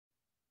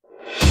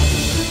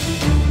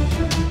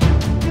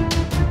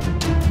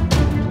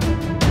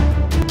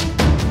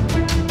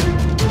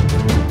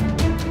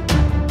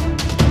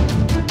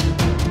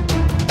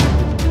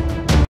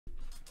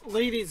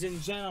Ladies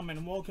and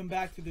gentlemen, welcome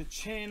back to the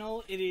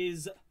channel. It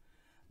is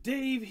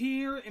Dave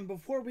here, and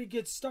before we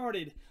get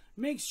started,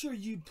 make sure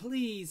you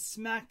please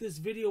smack this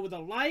video with a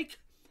like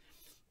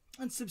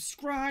and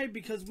subscribe,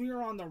 because we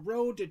are on the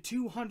road to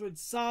 200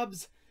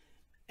 subs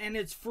and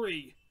it's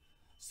free.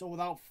 So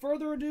without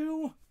further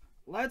ado,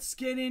 let's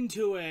get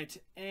into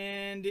it.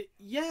 And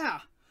yeah,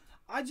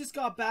 I just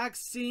got back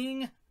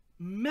seeing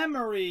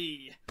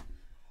Memory,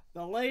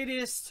 the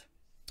latest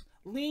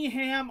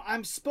Liam,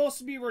 I'm supposed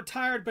to be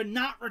retired but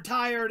not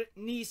retired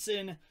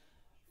Neeson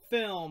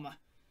film.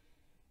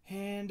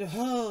 And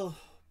oh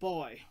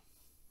boy.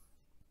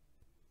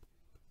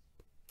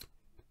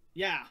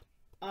 Yeah.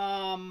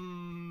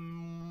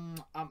 I'm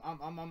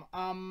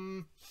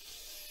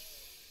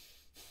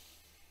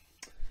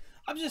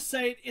just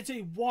saying, it's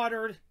a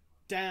watered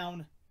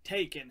down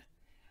Taken.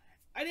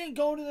 I didn't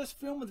go to this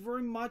film with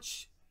very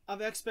much of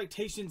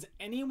expectations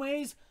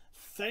anyways.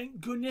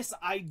 Thank goodness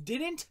I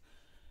didn't,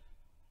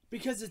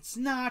 because it's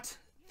not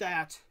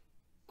that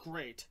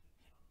great.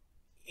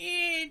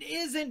 It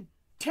isn't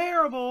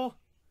terrible,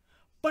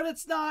 but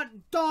it's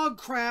not dog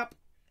crap.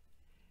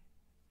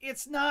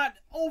 It's not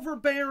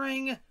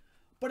overbearing,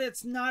 but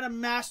it's not a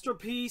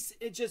masterpiece.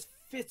 It just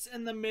fits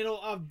in the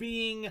middle of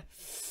being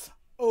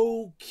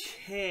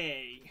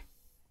okay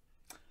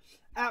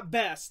at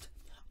best.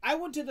 I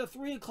went to the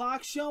 3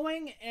 o'clock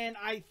showing, and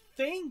I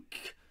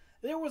think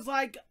there was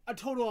like a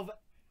total of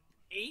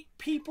 8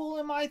 people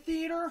in my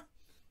theater.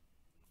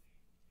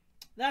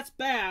 That's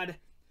bad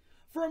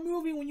for a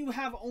movie when you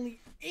have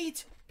only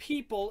 8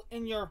 people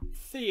in your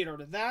theater.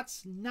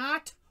 That's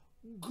not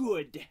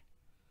good.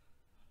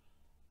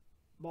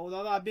 But with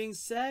all that being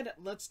said,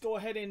 let's go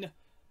ahead and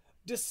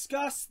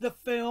discuss the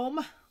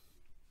film.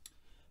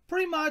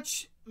 Pretty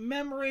much,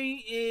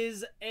 Memory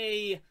is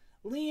a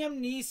Liam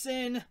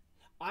Neeson,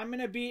 I'm going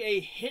to be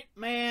a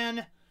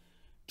hitman,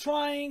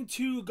 trying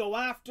to go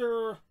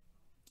after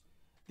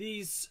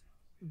these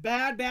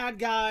bad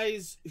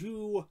guys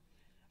who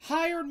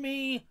hired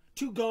me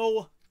to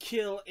go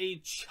kill a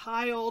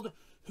child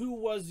who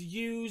was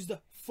used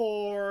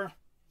for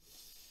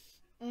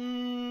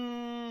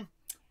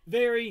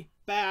very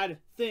bad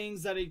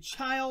things that a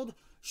child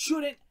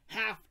shouldn't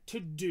have to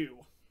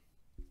do.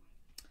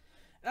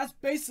 That's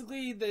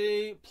basically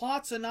the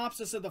plot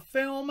synopsis of the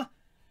film.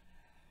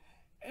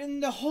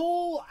 In the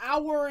whole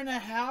hour and a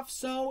half,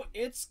 so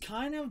it's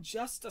kind of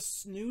just a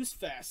snooze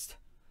fest.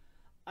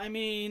 I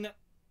mean,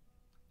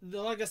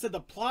 like I said,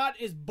 the plot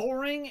is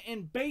boring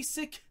and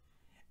basic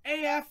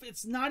AF.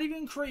 It's not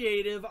even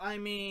creative. I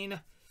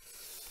mean,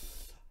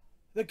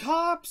 the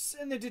cops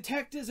and the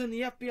detectives and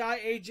the FBI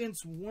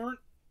agents weren't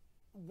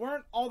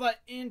all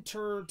that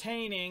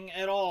entertaining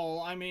at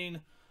all. I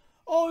mean,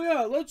 oh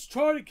yeah, let's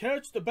try to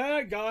catch the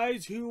bad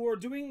guys who are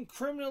doing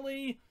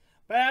criminally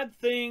bad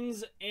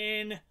things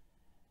in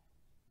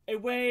a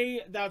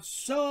way that's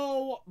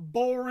so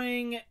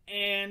boring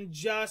and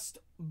just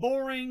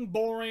boring.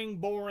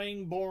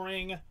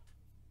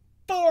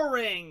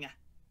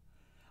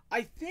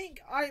 I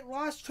think I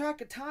lost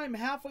track of time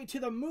halfway to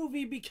the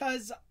movie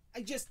because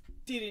I just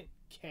didn't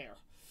care.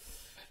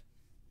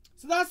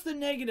 So that's the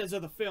negatives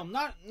of the film.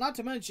 Not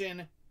to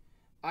mention,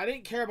 I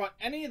didn't care about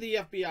any of the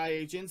FBI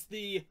agents.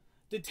 The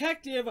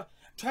detective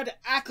tried to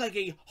act like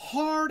a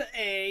hard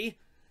A,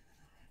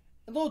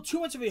 a little too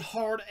much of a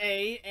hard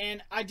A,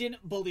 and I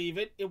didn't believe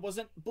it. It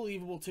wasn't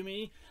believable to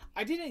me.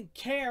 I didn't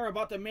care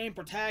about the main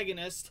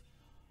protagonist,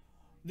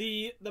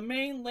 the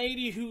main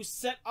lady who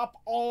set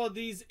up all of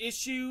these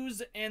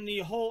issues, and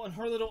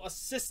her little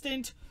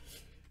assistant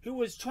who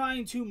was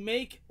trying to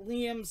make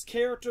Liam's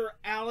character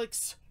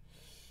Alex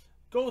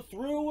go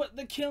through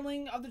the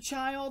killing of the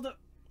child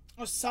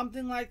or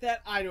something like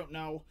that. I don't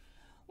know.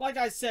 Like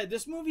I said,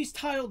 this movie's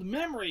titled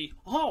Memory.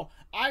 Oh,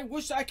 I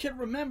wish I could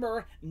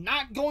remember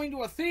not going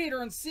to a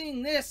theater and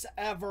seeing this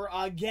ever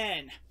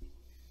again.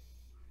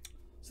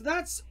 So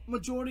that's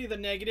majority of the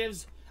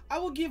negatives. I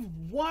will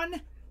give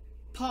one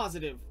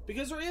positive,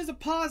 because there is a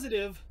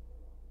positive,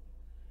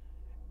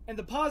 and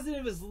the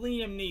positive is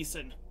Liam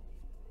Neeson.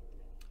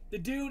 The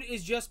dude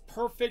is just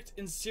perfect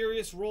in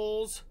serious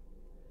roles.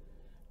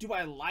 Do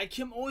I like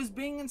him always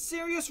being in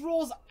serious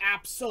roles?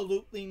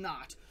 Absolutely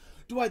not.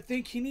 Do I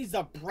think he needs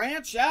to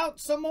branch out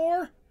some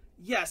more?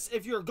 Yes,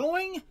 if you're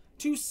going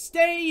to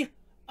stay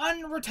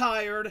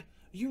unretired,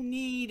 you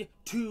need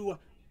to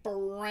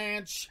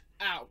branch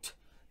out.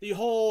 The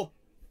whole,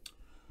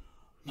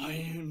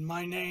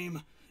 my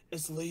name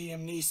is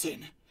Liam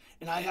Neeson,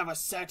 and I have a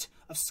set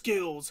of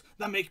skills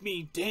that make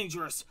me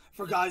dangerous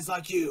for guys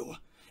like you.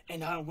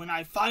 And when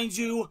I find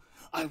you,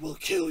 I will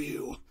kill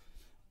you.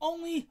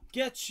 Only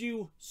gets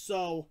you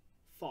so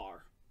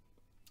far.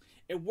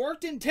 It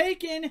worked in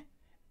Taken,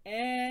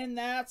 and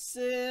that's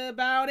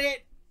about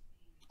it.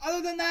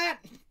 Other than that,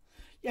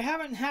 you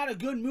haven't had a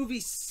good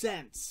movie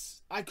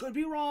since. I could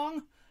be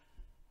wrong,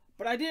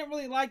 but I didn't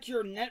really like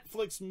your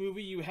Netflix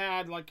movie you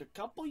had like a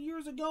couple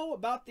years ago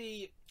about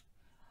a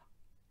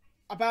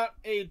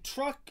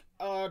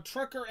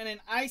trucker and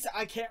an ice.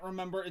 I can't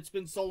remember. It's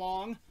been so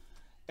long.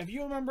 If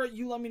you remember it,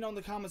 you let me know in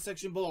the comment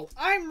section below.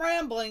 I'm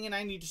rambling and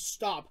I need to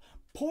stop.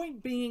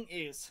 Point being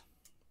is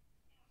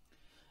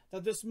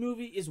that this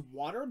movie is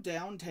watered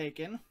down,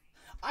 Taken.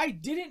 I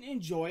didn't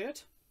enjoy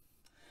it.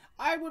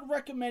 I would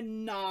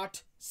recommend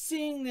not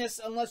seeing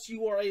this unless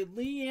you are a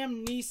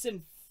Liam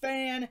Neeson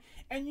fan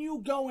and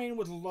you go in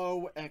with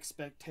low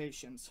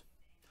expectations.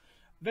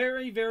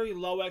 Very, very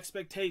low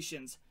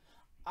expectations.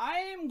 I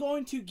am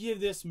going to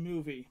give this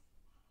movie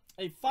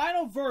a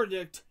final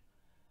verdict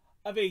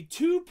of a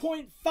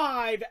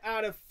 2.5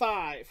 out of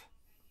 5.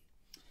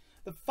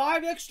 The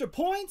 5 extra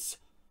points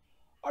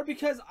are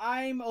because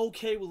I'm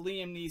okay with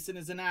Liam Neeson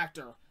as an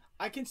actor.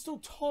 I can still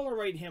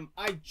tolerate him.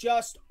 I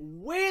just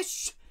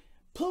wish,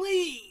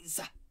 please,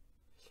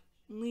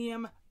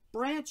 Liam,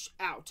 branch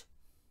out.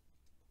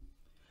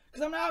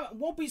 Because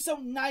won't be so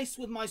nice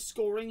with my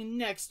scoring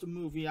next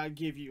movie I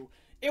give you.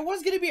 It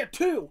was going to be a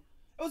 2.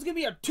 It was going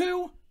to be a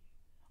 2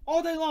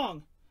 all day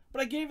long.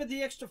 But I gave it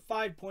the extra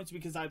 5 points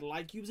because I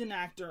like you as an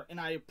actor and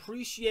I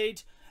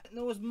appreciate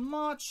there was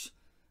much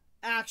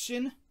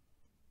action.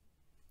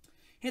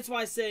 Hence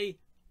why I say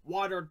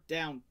watered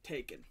down,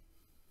 Taken.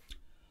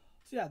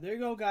 So yeah, there you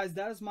go, guys.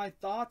 That is my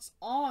thoughts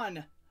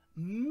on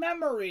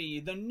Memory,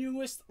 the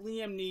newest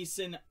Liam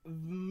Neeson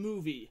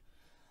movie.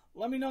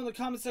 Let me know in the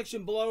comment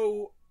section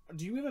below.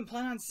 Do you even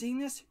plan on seeing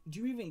this? Do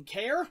you even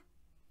care?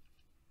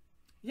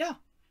 Yeah.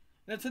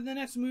 And until the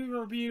next movie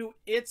review,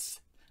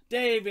 it's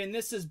Dave, and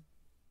this has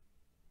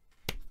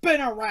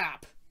been a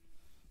wrap.